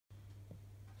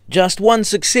Just one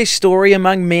success story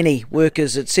among many.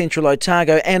 Workers at Central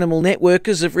Otago Animal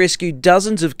Networkers have rescued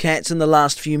dozens of cats in the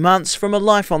last few months from a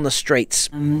life on the streets.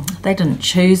 They didn't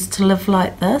choose to live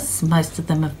like this. Most of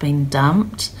them have been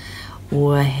dumped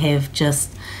or have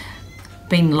just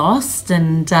been lost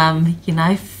and,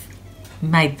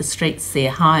 made the streets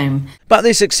their home. But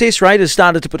their success rate has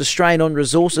started to put a strain on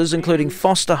resources, including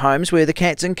foster homes where the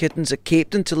cats and kittens are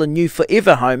kept until a new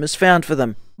forever home is found for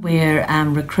them. We're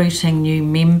recruiting new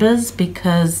members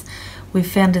because we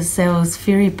found ourselves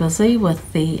very busy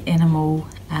with the animal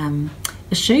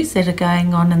issues that are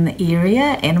going on in the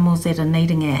area, animals that are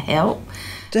needing our help.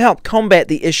 To help combat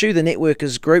the issue, the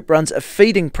Networkers group runs a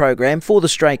feeding program for the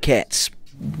stray cats.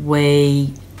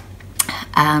 We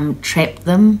trap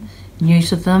them,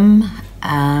 neuter them,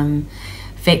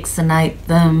 vaccinate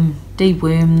them,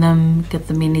 deworm them, give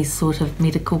them any sort of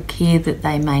medical care that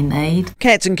they may need.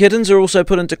 Cats and kittens are also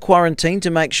put into quarantine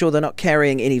to make sure they're not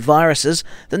carrying any viruses.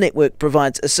 The network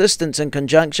provides assistance in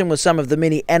conjunction with some of the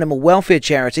many animal welfare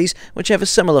charities which have a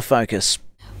similar focus.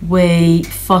 We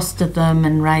foster them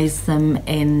and raise them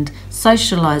and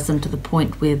socialise them to the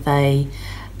point where they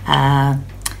are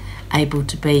able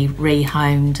to be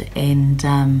rehomed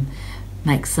and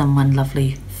make someone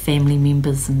lovely family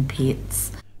members and pets.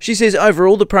 She says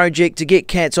overall the project to get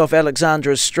cats off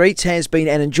Alexandra's streets has been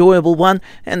an enjoyable one,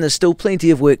 and there's still plenty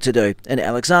of work to do. In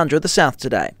Alexandra, the South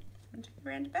Today.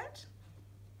 Roundabout.